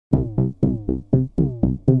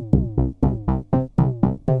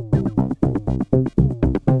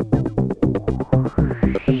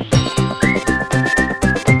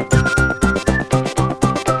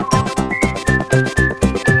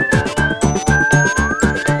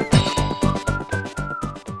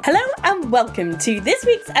welcome to this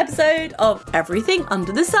week's episode of Everything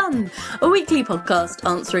Under the Sun, a weekly podcast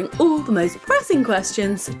answering all the most pressing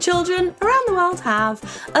questions children around the world have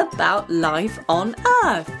about life on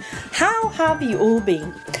Earth. How have you all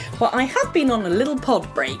been? Well, I have been on a little pod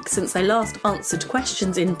break since I last answered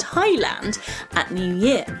questions in Thailand at New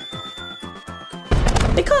Year,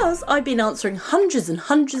 because I've been answering hundreds and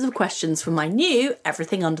hundreds of questions from my new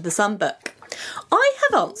Everything Under the Sun book. I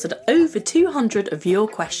have answered over 200 of your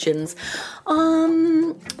questions,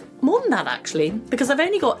 more than that actually, because I've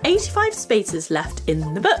only got 85 spaces left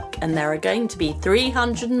in the book and there are going to be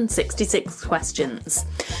 366 questions.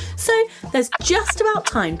 So there's just about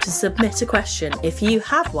time to submit a question if you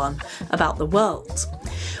have one about the world.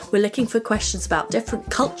 We're looking for questions about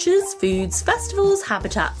different cultures, foods, festivals,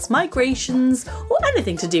 habitats, migrations, or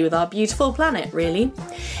anything to do with our beautiful planet, really,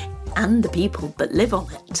 and the people that live on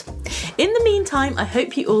it. In the meantime, I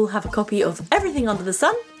hope you all have a copy of Everything Under the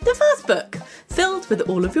Sun, the first book, filled with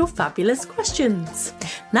all of your fabulous questions.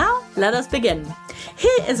 Now, let us begin.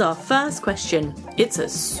 Here is our first question. It's a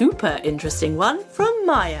super interesting one from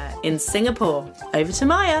Maya in Singapore. Over to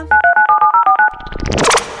Maya.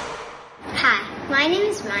 Hi, my name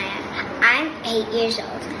is Maya. I'm 8 years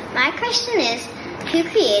old. My question is, who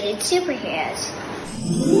created superheroes?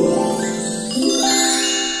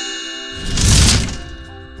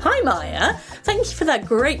 Hi Maya, thank you for that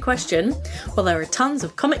great question. Well, there are tons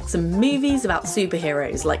of comics and movies about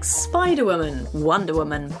superheroes like Spider-Woman, Wonder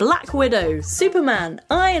Woman, Black Widow, Superman,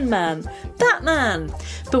 Iron Man, Batman.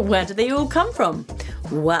 But where do they all come from?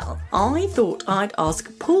 Well, I thought I'd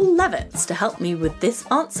ask Paul Levitz to help me with this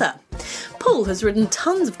answer. Paul has written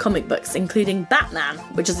tons of comic books, including Batman,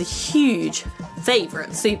 which is a huge favourite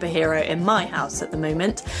superhero in my house at the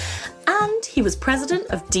moment, and he was president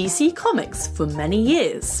of DC Comics for many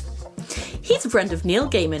years. He's a friend of Neil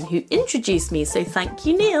Gaiman who introduced me, so thank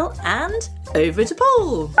you, Neil, and over to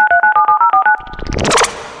Paul.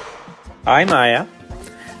 Hi, Maya.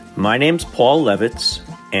 My name's Paul Levitz,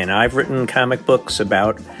 and I've written comic books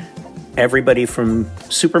about everybody from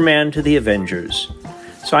Superman to the Avengers,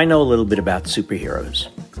 so I know a little bit about superheroes.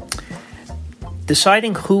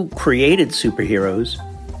 Deciding who created superheroes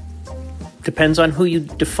depends on who you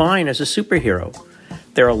define as a superhero.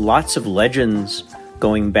 There are lots of legends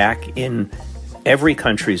going back in every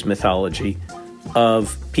country's mythology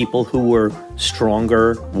of people who were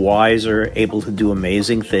stronger, wiser, able to do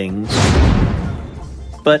amazing things.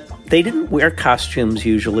 But they didn't wear costumes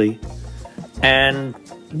usually, and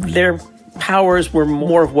their powers were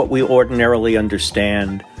more of what we ordinarily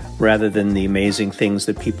understand rather than the amazing things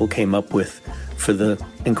that people came up with for the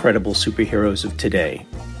incredible superheroes of today.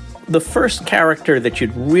 The first character that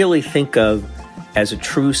you'd really think of as a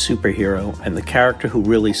true superhero, and the character who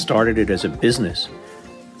really started it as a business,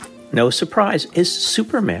 no surprise, is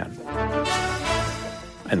Superman.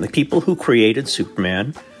 And the people who created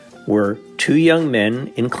Superman were two young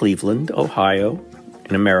men in Cleveland, Ohio,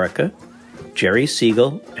 in America, Jerry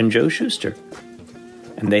Siegel and Joe Shuster.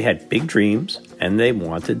 And they had big dreams, and they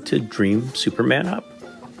wanted to dream Superman up.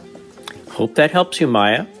 Hope that helps you,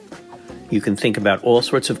 Maya. You can think about all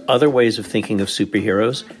sorts of other ways of thinking of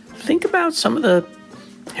superheroes. Think about some of the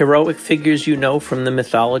heroic figures you know from the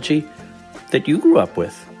mythology that you grew up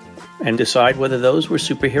with, and decide whether those were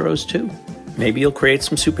superheroes too. Maybe you'll create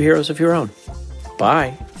some superheroes of your own.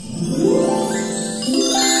 Bye.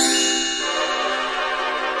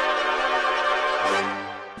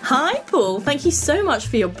 Hi Paul, thank you so much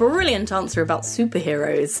for your brilliant answer about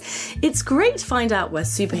superheroes. It's great to find out where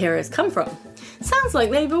superheroes come from. Sounds like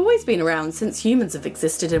they've always been around since humans have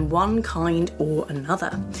existed in one kind or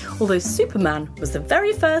another. Although Superman was the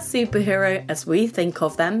very first superhero as we think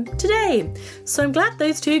of them today. So I'm glad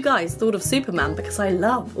those two guys thought of Superman, because I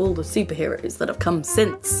love all the superheroes that have come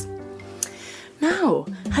since. Now,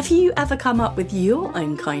 have you ever come up with your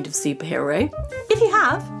own kind of superhero? If you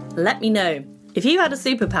have, let me know. If you had a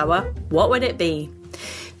superpower, what would it be?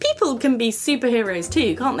 People can be superheroes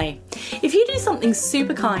too, can't they? If you do something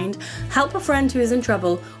super kind, help a friend who is in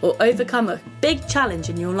trouble, or overcome a big challenge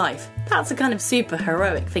in your life, that's a kind of super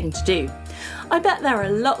heroic thing to do. I bet there are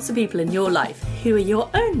lots of people in your life who are your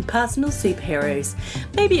own personal superheroes.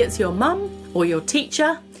 Maybe it's your mum, or your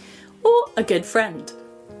teacher, or a good friend.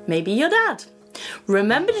 Maybe your dad.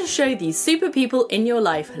 Remember to show these super people in your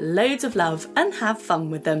life loads of love and have fun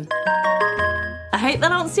with them. I hope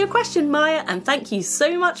that answers your question, Maya, and thank you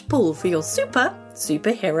so much, Paul, for your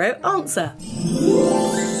superhero answer.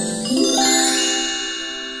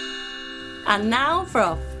 And now for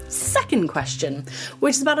our second question,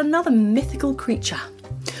 which is about another mythical creature.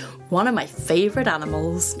 One of my favourite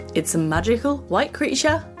animals. It's a magical white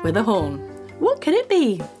creature with a horn. What could it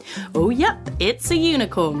be? Oh, yep, it's a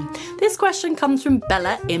unicorn. This question comes from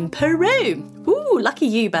Bella in Peru. Ooh, lucky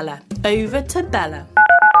you, Bella. Over to Bella.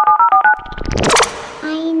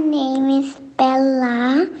 My name is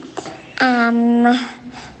Bella. I'm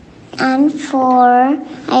 4.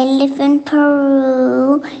 I live in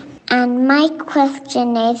Peru. And my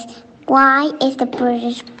question is, why is the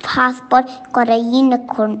British passport got a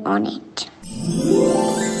unicorn on it?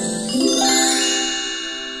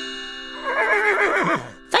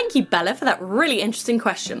 Thank you, Bella, for that really interesting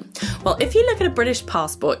question. Well, if you look at a British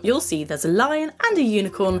passport, you'll see there's a lion and a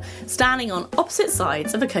unicorn standing on opposite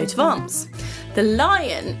sides of a coat of arms. The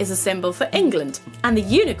lion is a symbol for England and the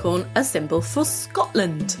unicorn a symbol for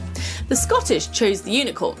Scotland. The Scottish chose the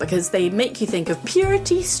unicorn because they make you think of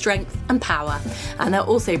purity, strength and power, and they're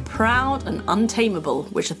also proud and untamable,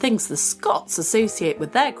 which are things the Scots associate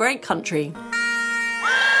with their great country.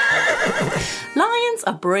 Lions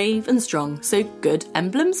are brave and strong, so good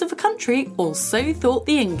emblems of a country, also thought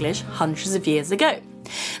the English hundreds of years ago.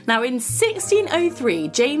 Now in 1603,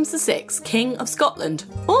 James VI, King of Scotland,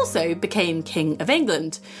 also became King of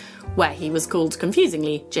England, where he was called,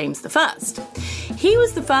 confusingly, James I. He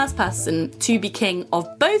was the first person to be king of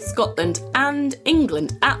both Scotland and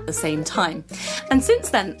England at the same time. And since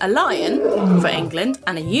then, a lion for England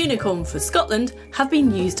and a unicorn for Scotland have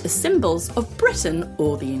been used as symbols of Britain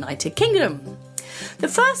or the United Kingdom. The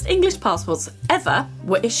first English passports ever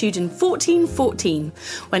were issued in 1414,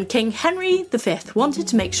 when King Henry V wanted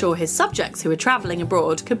to make sure his subjects who were travelling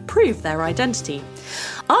abroad could prove their identity.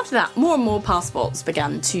 After that, more and more passports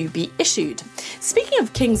began to be issued. Speaking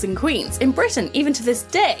of kings and queens, in Britain, even to this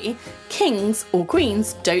day, kings or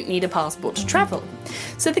queens don't need a passport to travel.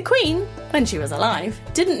 So the Queen, when she was alive,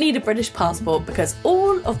 didn't need a British passport because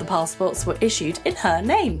all of the passports were issued in her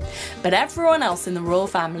name. But everyone else in the royal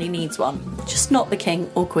family needs one, just not the King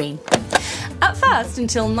or Queen. At first,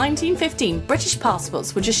 until 1915, British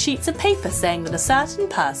passports were just sheets of paper saying that a certain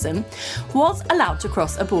person was allowed to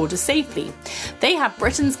cross a border safely. They had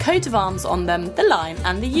Britain's coat of arms on them, the lion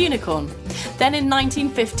and the unicorn. Then in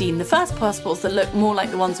 1915, the first passports that looked more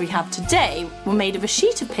like the ones we have today were made of a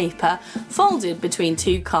sheet of paper folded between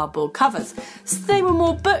two cardboard covers, so they were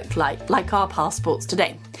more book-like, like our passports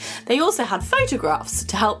today. They also had photographs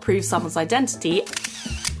to help prove someone's identity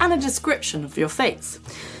and a description of your face.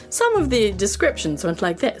 Some of the descriptions went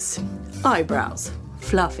like this: eyebrows,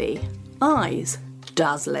 fluffy, eyes,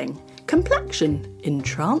 dazzling, complexion,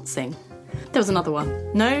 entrancing. There was another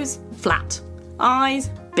one: nose, flat, eyes,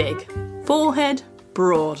 big, forehead,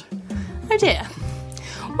 broad. Oh dear.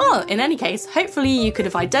 Well, in any case, hopefully you could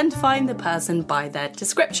have identified the person by their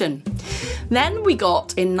description. Then we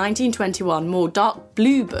got, in 1921, more dark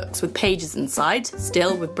blue books with pages inside,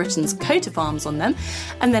 still with Britain's coat of arms on them.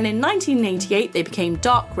 And then in 1988, they became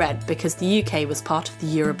dark red because the UK was part of the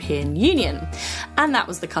European Union. And that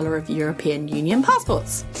was the colour of European Union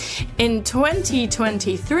passports. In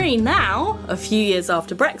 2023 now, a few years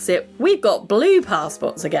after Brexit, we've got blue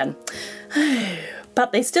passports again.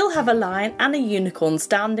 But they still have a lion and a unicorn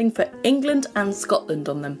standing for England and Scotland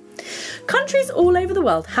on them. Countries all over the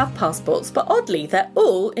world have passports, but oddly, they're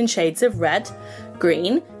all in shades of red,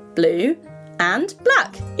 green, blue, and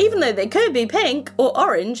black, even though they could be pink or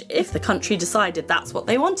orange if the country decided that's what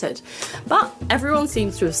they wanted. But everyone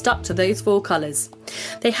seems to have stuck to those 4 colours.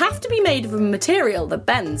 They have to be made of a material that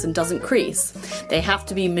bends and doesn't crease. They have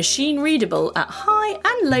to be machine readable at high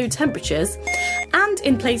and low temperatures and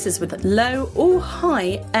in places with low or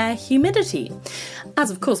high air humidity.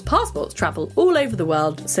 As of course passports travel all over the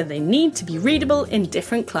world, so they need to be readable in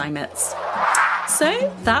different climates.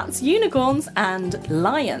 So that's unicorns and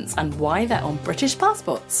lions and why they're on British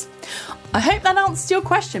passports. I hope that answers your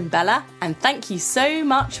question, Bella, and thank you so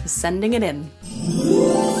much for sending it in.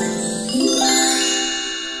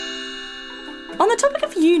 On the topic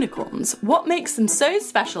of unicorns, what makes them so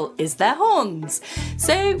special is their horns.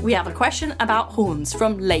 So we have a question about horns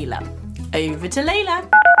from Layla. Over to Layla.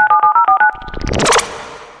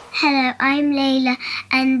 Hello, I'm Layla,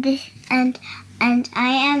 and I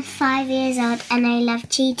am 5 years old, and I love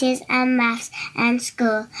cheetahs and maths and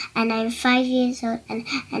school. And I'm 5 years old,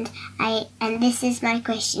 and this is my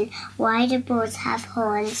question: why do birds have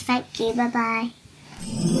horns? Thank you. Bye bye.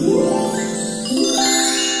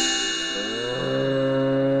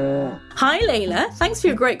 Hi Layla, thanks for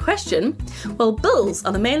your great question. Well, bulls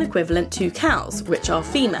are the male equivalent to cows, which are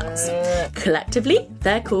females. Collectively,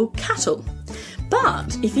 they're called cattle.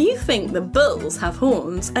 But if you think that bulls have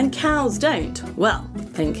horns and cows don't, well,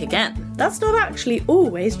 think again. That's not actually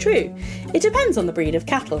always true. It depends on the breed of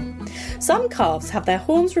cattle. Some calves have their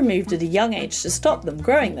horns removed at a young age to stop them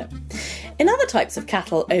growing them. In other types of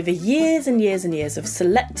cattle, over years and years and years of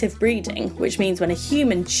selective breeding, which means when a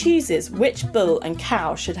human chooses which bull and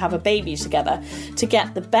cow should have a baby together to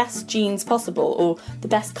get the best genes possible, or the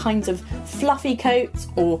best kinds of fluffy coats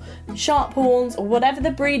or sharp horns or whatever the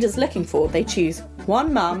breeder's looking for, they choose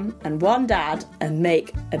one mum and one dad and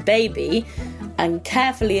make a baby, and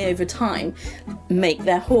carefully over time make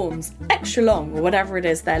their horns extra long or whatever it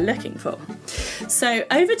is they're looking for. So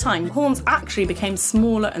over time, horns actually became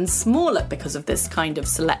smaller and smaller because of this kind of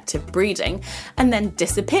selective breeding, and then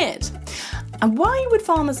disappeared. And why would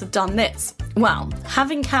farmers have done this? Well,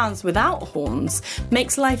 having cows without horns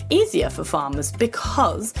makes life easier for farmers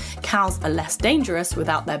because cows are less dangerous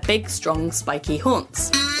without their big, strong, spiky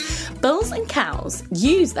horns. Bulls and cows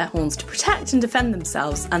use their horns to protect and defend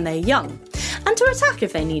themselves and their young, and to attack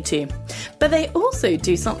if they need to. But they also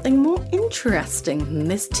do something more interesting than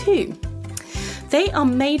this too. They are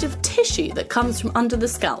made of tissue that comes from under the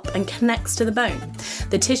scalp and connects to the bone.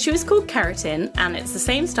 The tissue is called keratin, and it's the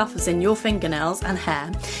same stuff as in your fingernails and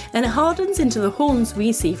hair, and it hardens into the horns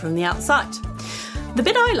we see from the outside. The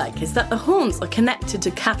bit I like is that the horns are connected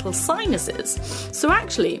to cattle sinuses, so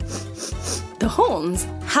actually the horns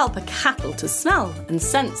help a cattle to smell and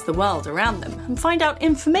sense the world around them and find out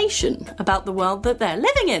information about the world that they're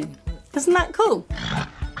living in. Isn't that cool?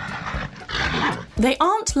 They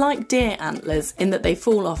aren't like deer antlers in that they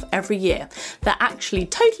fall off every year. They're actually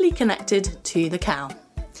totally connected to the cow.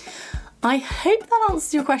 I hope that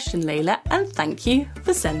answers your question, Layla, and thank you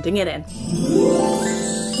for sending it in.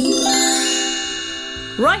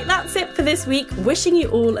 Right, that's it for this week. Wishing you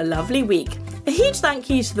all a lovely week. A huge thank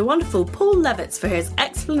you to the wonderful Paul Levitz for his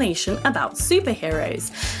explanation about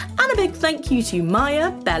superheroes. And a big thank you to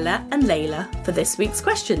Maya, Bella and Layla for this week's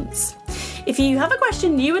questions. If you have a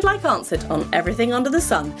question you would like answered on Everything Under the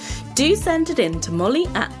Sun, do send it in to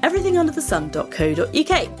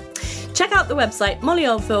molly@everythingunderthesun.co.uk. Check out the website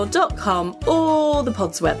mollyoldfield.com or the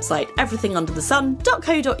pod's website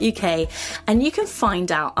everythingunderthesun.co.uk, and you can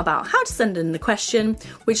find out about how to send in the question,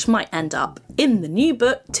 which might end up in the new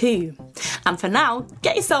book too. And for now,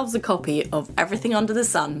 get yourselves a copy of Everything Under the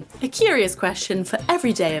Sun, a curious question for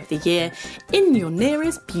every day of the year, in your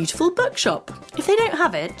nearest beautiful bookshop. If they don't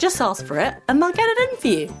have it, just ask for it and they'll get it in for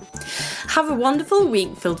you. Have a wonderful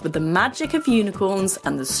week filled with the magic of unicorns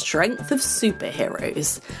and the strength of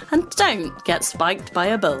superheroes. And don't get spiked by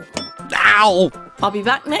a bull. Ow! I'll be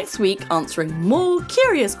back next week answering more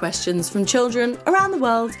curious questions from children around the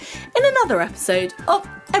world in another episode of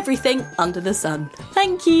Everything Under the Sun.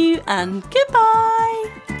 Thank you and goodbye!